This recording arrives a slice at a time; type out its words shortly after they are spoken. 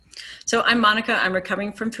So I'm Monica. I'm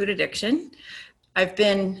recovering from food addiction. I've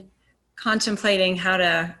been contemplating how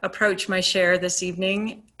to approach my share this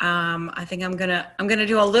evening. I think I'm gonna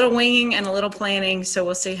do a little winging and a little planning. So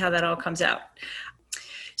we'll see how that all comes out.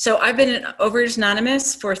 So I've been an Overeaters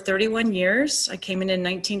Anonymous for 31 years. I came in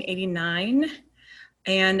 1989,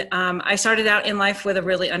 and I started out in life with a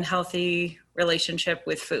really unhealthy relationship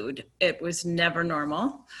with food. It was never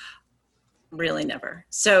normal. Really never.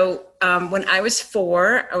 So when I was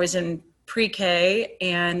 4, I was in pre-K,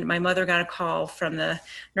 and my mother got a call from the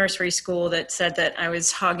nursery school that said that I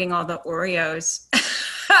was hogging all the Oreos.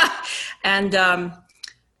 And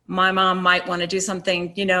my mom might want to do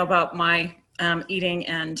something, about my eating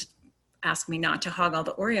and ask me not to hog all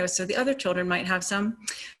the Oreos so the other children might have some.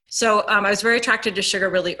 So I was very attracted to sugar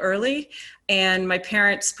really early, and my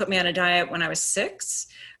parents put me on a diet when I was 6.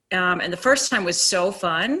 And the first time was so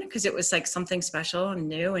fun because it was like something special and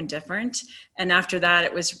new and different. And after that,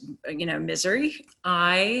 it was, misery.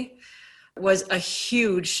 I was a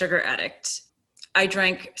huge sugar addict. I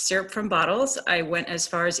drank syrup from bottles. I went as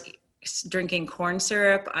far as drinking corn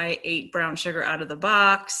syrup. I ate brown sugar out of the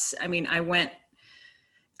box. I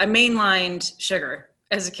mainlined sugar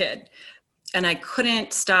as a kid, and I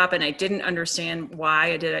couldn't stop, and I didn't understand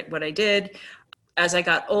why I did what I did. As I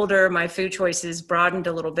got older, my food choices broadened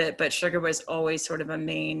a little bit, but sugar was always sort of a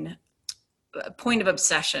main point of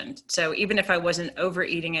obsession. So even if I wasn't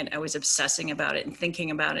overeating it, I was obsessing about it and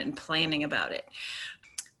thinking about it and planning about it.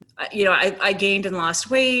 I gained and lost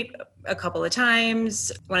weight a couple of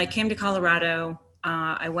times. When I came to Colorado,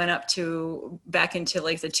 I went back into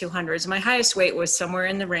like the 200s. My highest weight was somewhere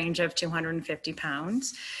in the range of 250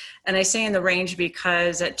 pounds. And I say in the range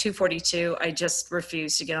because at 242, I just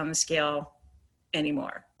refused to get on the scale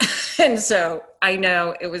anymore. And so I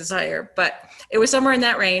know it was higher, but it was somewhere in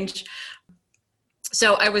that range.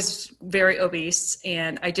 So I was very obese,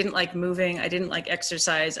 and I didn't like moving. I didn't like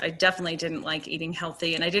exercise. I definitely didn't like eating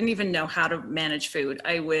healthy, and I didn't even know how to manage food.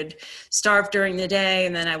 I would starve during the day,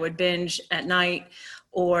 and then I would binge at night,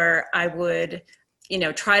 or I would,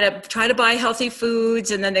 try to buy healthy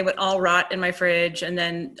foods, and then they would all rot in my fridge, and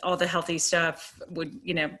then all the healthy stuff would,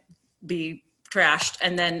 be trashed.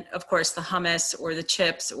 And then of course the hummus or the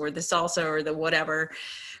chips or the salsa or the whatever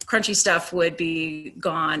crunchy stuff would be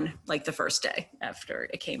gone like the first day after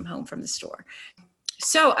it came home from the store.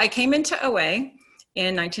 So I came into OA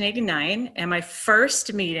in 1989, and my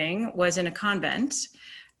first meeting was in a convent,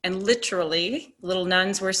 and literally little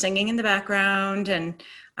nuns were singing in the background, and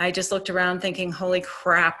I just looked around thinking, holy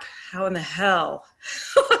crap, how in the hell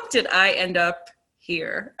did I end up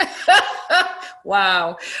here?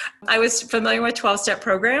 Wow. I was familiar with 12-step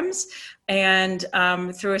programs, and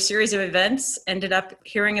through a series of events, ended up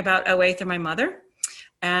hearing about OA through my mother.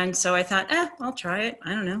 And so I thought, I'll try it.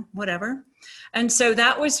 I don't know, whatever. And so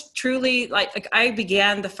that was truly like I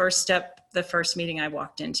began the first step, the first meeting I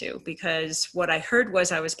walked into, because what I heard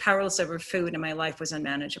was I was powerless over food and my life was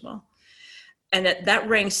unmanageable. And that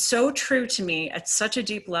rang so true to me at such a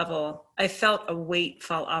deep level. I felt a weight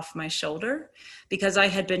fall off my shoulder, because I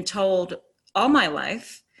had been told all my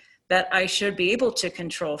life that I should be able to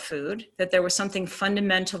control food, that there was something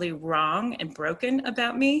fundamentally wrong and broken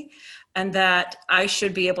about me, and that I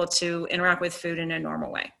should be able to interact with food in a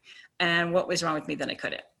normal way. And what was wrong with me, then I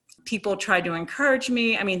couldn't. People tried to encourage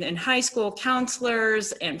me. I mean, in high school,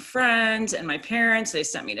 counselors and friends and my parents, they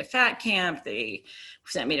sent me to fat camp. They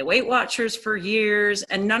sent me to Weight Watchers for years,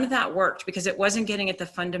 and none of that worked because it wasn't getting at the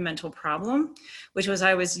fundamental problem, which was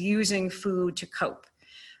I was using food to cope.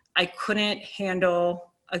 I couldn't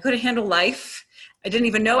handle life. I didn't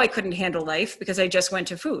even know I couldn't handle life because I just went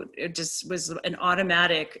to food. It just was an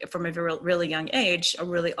automatic, from a really young age, a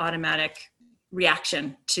really automatic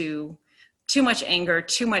reaction to too much anger,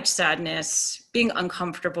 too much sadness, being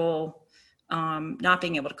uncomfortable, not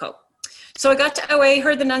being able to cope. So I got to OA,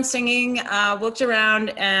 heard the nuns singing, looked around,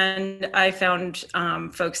 and I found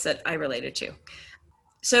folks that I related to.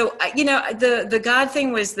 So, the God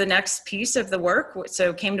thing was the next piece of the work.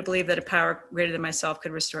 So came to believe that a power greater than myself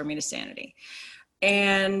could restore me to sanity.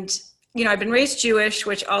 And, I've been raised Jewish,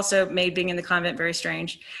 which also made being in the convent very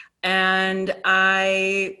strange. And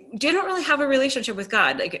I didn't really have a relationship with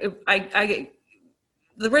God. Like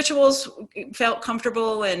the rituals felt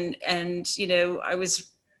comfortable, and I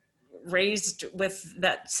was raised with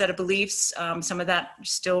that set of beliefs. Some of that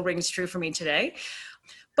still rings true for me today,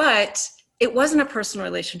 but it wasn't a personal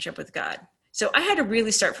relationship with God. So I had to really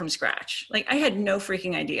start from scratch. Like I had no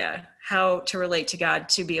freaking idea how to relate to God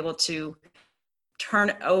to be able to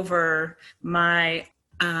turn over my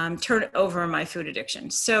food addiction.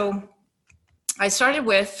 So I started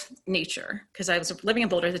with nature because I was living in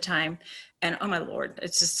Boulder at the time, and oh my Lord,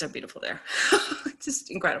 it's just so beautiful there. It's just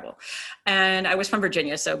incredible. And I was from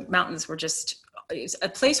Virginia, so mountains were just a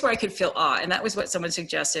place where I could feel awe. And that was what someone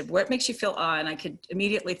suggested. What makes you feel awe? And I could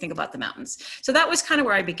immediately think about the mountains. So that was kind of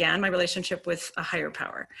where I began my relationship with a higher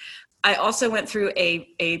power. I also went through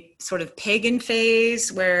a sort of pagan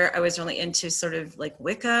phase where I was really into sort of like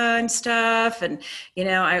Wicca and stuff. And, you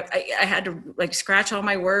know, I had to like scratch all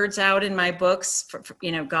my words out in my books for,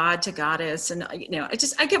 you know, God to goddess. And, you know,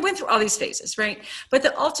 I went through all these phases, right? But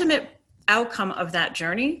the ultimate outcome of that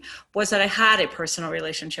journey was that I had a personal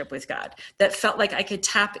relationship with God that felt like I could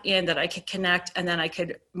tap in, that I could connect, and then I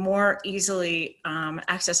could more easily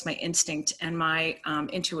access my instinct and my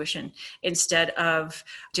intuition instead of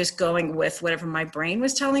just going with whatever my brain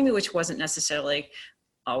was telling me, which wasn't necessarily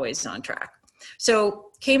always on track.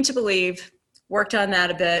 So came to believe, worked on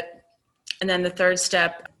that a bit. And then the third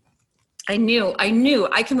step, I knew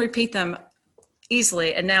I can repeat them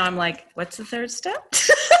easily. And now I'm like, what's the third step?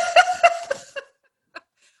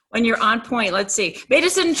 When you're on point, let's see. May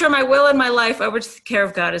just ensure my will and my life over to the care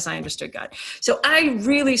of God as I understood God. So I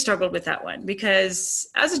really struggled with that one because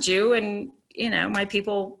as a Jew, and you know, my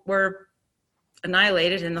people were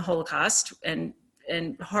annihilated in the Holocaust, and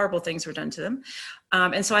horrible things were done to them.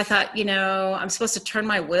 And so I thought, you know, I'm supposed to turn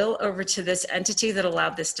my will over to this entity that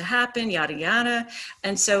allowed this to happen, yada, yada.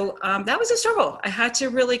 And so that was a struggle. I had to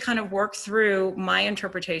really kind of work through my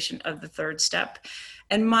interpretation of the third step.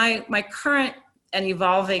 And my current and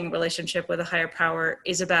evolving relationship with a higher power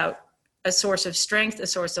is about a source of strength, a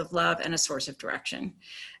source of love, and a source of direction.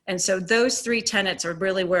 And so those three tenets are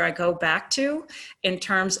really where I go back to in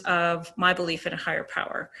terms of my belief in a higher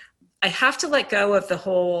power. I have to let go of the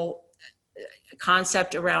whole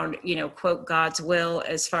concept around, you know, quote, God's will,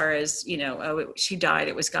 as far as, you know, oh, she died,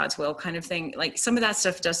 it was God's will kind of thing. Like some of that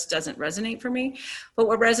stuff just doesn't resonate for me. But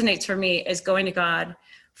what resonates for me is going to God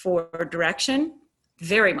for direction,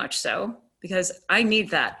 very much so, because I need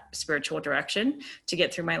that spiritual direction to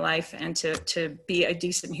get through my life and to be a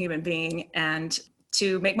decent human being and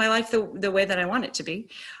to make my life the way that I want it to be.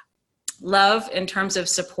 Love in terms of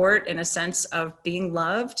support, in a sense of being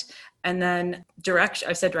loved. And then direction,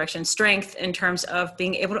 I've said direction, strength in terms of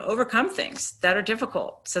being able to overcome things that are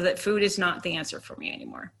difficult so that food is not the answer for me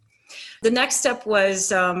anymore. The next step was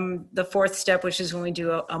the fourth step, which is when we do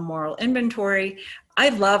a moral inventory. I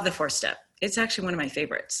love the fourth step. It's actually one of my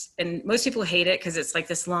favorites. And most people hate it because it's like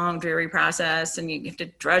this long, dreary process and you have to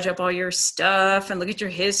dredge up all your stuff and look at your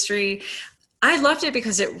history. I loved it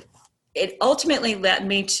because it ultimately led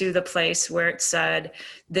me to the place where it said,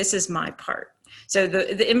 this is my part. So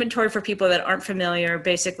the inventory, for people that aren't familiar,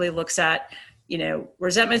 basically looks at, you know,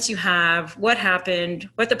 resentments you have, what happened,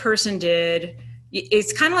 what the person did.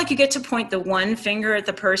 It's kind of like you get to point the one finger at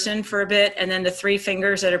the person for a bit, and then the three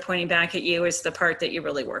fingers that are pointing back at you is the part that you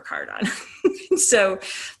really work hard on. So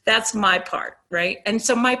that's my part, right? And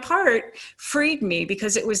so my part freed me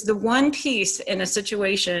because it was the one piece in a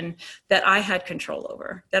situation that I had control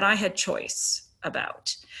over, that I had choice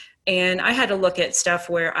about. And I had to look at stuff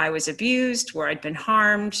where I was abused, where I'd been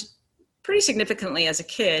harmed pretty significantly as a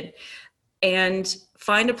kid, and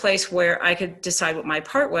find a place where I could decide what my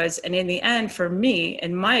part was. And in the end, for me,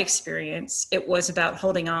 in my experience, it was about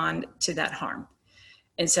holding on to that harm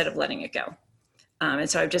instead of letting it go. And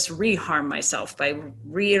so I've just reharmed myself by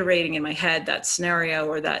reiterating in my head that scenario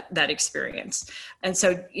or that experience. And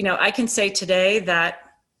so, you know, I can say today that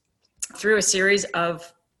through a series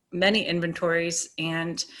of many inventories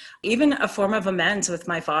and even a form of amends with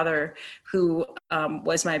my father, who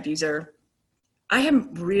was my abuser,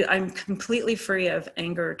 I'm completely free of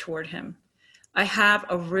anger toward him. I have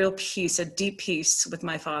a real peace, a deep peace with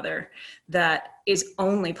my father that is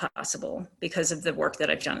only possible because of the work that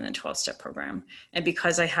I've done in the 12-step program, and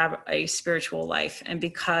because I have a spiritual life, and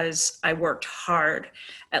because I worked hard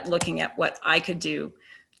at looking at what I could do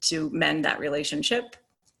to mend that relationship.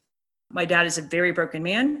 My dad is a very broken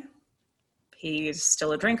man. He's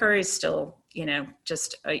still a drinker. He's still, you know,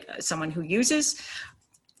 just someone who uses.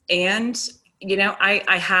 And, you know,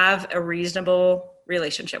 I have a reasonable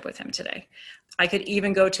relationship with him today. I could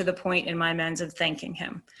even go to the point in my amends of thanking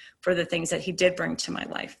him for the things that he did bring to my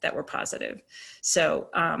life that were positive. So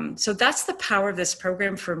that's the power of this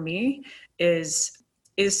program for me is,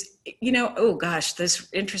 you know, oh gosh, this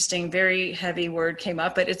interesting, very heavy word came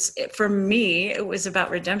up, but for me, it was about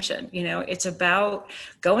redemption. You know, it's about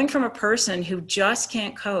going from a person who just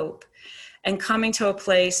can't cope and coming to a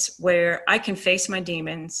place where I can face my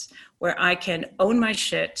demons, where I can own my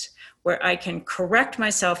shit, where I can correct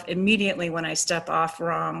myself immediately when I step off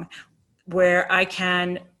wrong, where I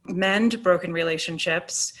can mend broken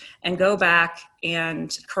relationships and go back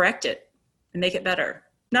and correct it and make it better.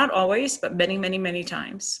 Not always, but many, many, many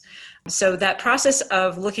times. So that process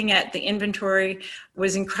of looking at the inventory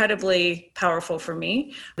was incredibly powerful for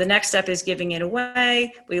me. The next step is giving it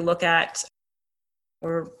away. We look at,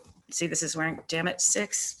 or see, this is wearing, damn it,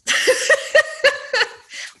 6.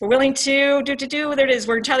 We're willing to there it is.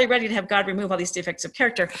 We're entirely ready to have God remove all these defects of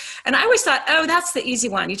character. And I always thought, oh, that's the easy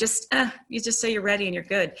one. You just say you're ready and you're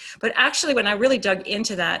good. But actually, when I really dug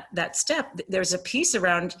into that step, there's a piece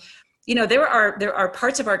around, there are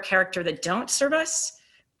parts of our character that don't serve us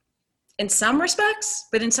in some respects,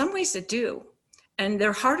 but in some ways that do. And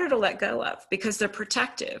they're harder to let go of because they're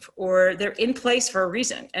protective or they're in place for a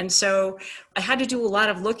reason. And so I had to do a lot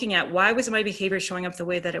of looking at why was my behavior showing up the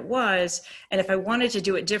way that it was. And if I wanted to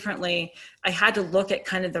do it differently, I had to look at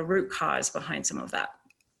kind of the root cause behind some of that.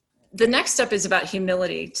 The next step is about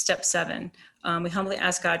humility, step 7. We humbly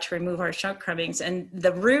ask God to remove our shortcomings. And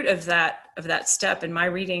the root of that step in my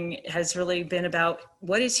reading has really been about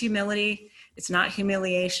what is humility? It's not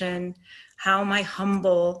humiliation. How am I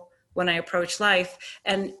humble when I approach life?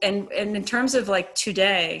 And in terms of like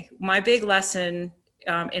today, my big lesson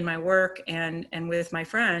in my work and with my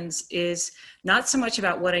friends is not so much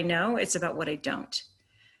about what I know, it's about what I don't.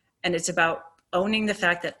 And it's about owning the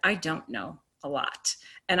fact that I don't know a lot.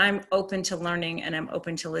 And I'm open to learning and I'm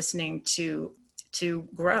open to listening to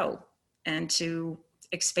grow and to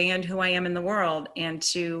expand who I am in the world and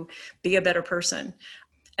to be a better person.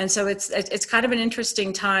 And so it's kind of an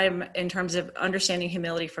interesting time in terms of understanding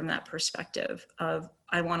humility from that perspective of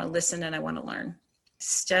I want to listen and I want to learn.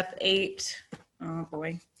 Step 8. Oh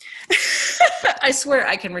boy. I swear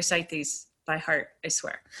I can recite these by heart. I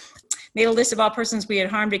swear. Made a list of all persons we had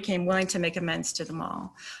harmed, became willing to make amends to them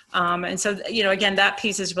all. And so, again, that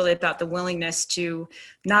piece is really about the willingness to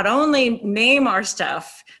not only name our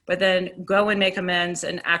stuff, but then go and make amends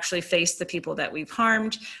and actually face the people that we've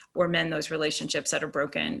harmed or mend those relationships that are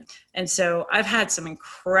broken. And so I've had some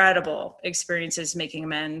incredible experiences making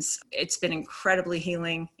amends. It's been incredibly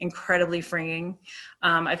healing, incredibly freeing.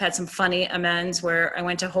 I've had some funny amends where I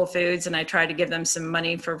went to Whole Foods and I tried to give them some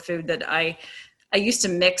money for food that I used to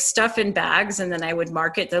mix stuff in bags and then I would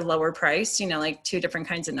market the lower price, like 2 different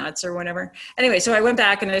kinds of nuts or whatever. Anyway, so I went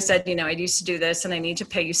back and I said, I used to do this and I need to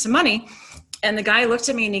pay you some money. And the guy looked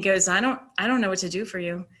at me and he goes, I don't know what to do for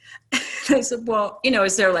you. And I said, well,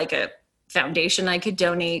 is there like a foundation I could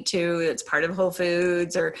donate to that's part of Whole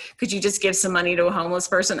Foods, or could you just give some money to a homeless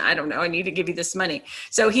person? I don't know. I need to give you this money.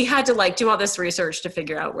 So he had to do all this research to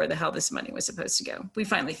figure out where the hell this money was supposed to go. We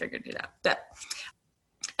finally figured it out.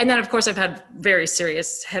 And then, of course, I've had very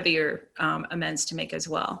serious, heavier amends to make as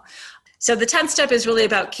well. So the 10th step is really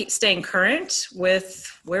about staying current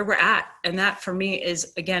with where we're at. And that, for me,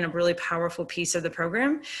 is, again, a really powerful piece of the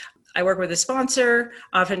program. I work with a sponsor.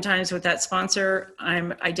 Oftentimes with that sponsor,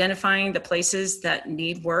 I'm identifying the places that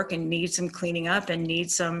need work and need some cleaning up and need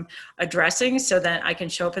some addressing so that I can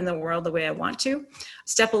show up in the world the way I want to.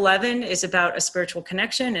 Step 11 is about a spiritual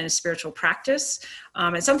connection and a spiritual practice.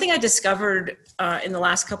 And something I discovered in the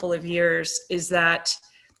last couple of years is that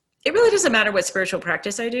it really doesn't matter what spiritual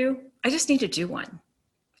practice I do. I just need to do one.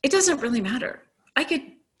 It doesn't really matter. I could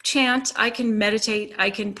chant, I can meditate, I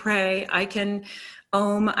can pray, I can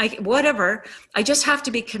whatever. I just have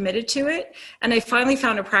to be committed to it. And I finally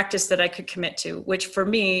found a practice that I could commit to, which for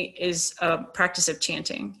me is a practice of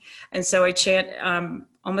chanting. And so I chant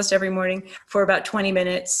almost every morning for about 20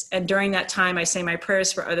 minutes. And during that time, I say my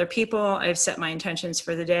prayers for other people. I've set my intentions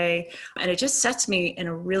for the day. And it just sets me in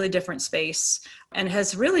a really different space and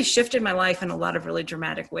has really shifted my life in a lot of really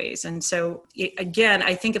dramatic ways. And so again,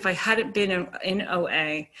 I think if I hadn't been in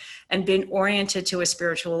OA and been oriented to a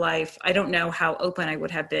spiritual life, I don't know how open I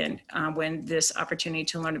would have been when this opportunity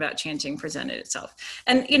to learn about chanting presented itself.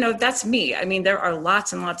 And, that's me. I mean, there are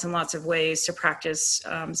lots and lots and lots of ways to practice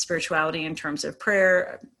spirituality in terms of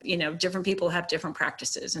prayer. Different people have different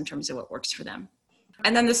practices in terms of what works for them.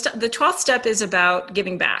 And then the 12th step is about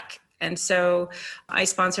giving back. And so I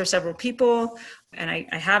sponsor several people and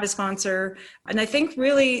I have a sponsor. And I think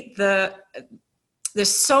really there's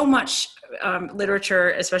so much literature,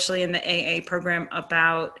 especially in the AA program,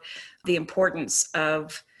 about the importance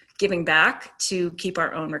of giving back to keep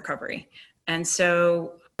our own recovery. And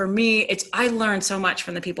so for me, I learn so much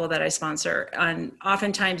from the people that I sponsor. And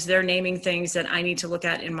oftentimes they're naming things that I need to look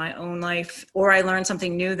at in my own life, or I learn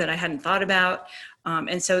something new that I hadn't thought about.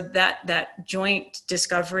 And so that joint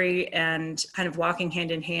discovery and kind of walking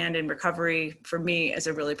hand in hand in recovery for me is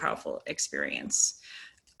a really powerful experience.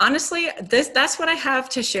 Honestly, that's what I have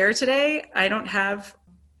to share today. I don't have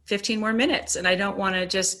 15 more minutes, and I don't want to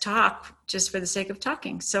just talk just for the sake of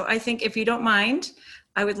talking. So I think if you don't mind,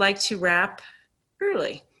 I would like to wrap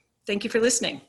early. Thank you for listening.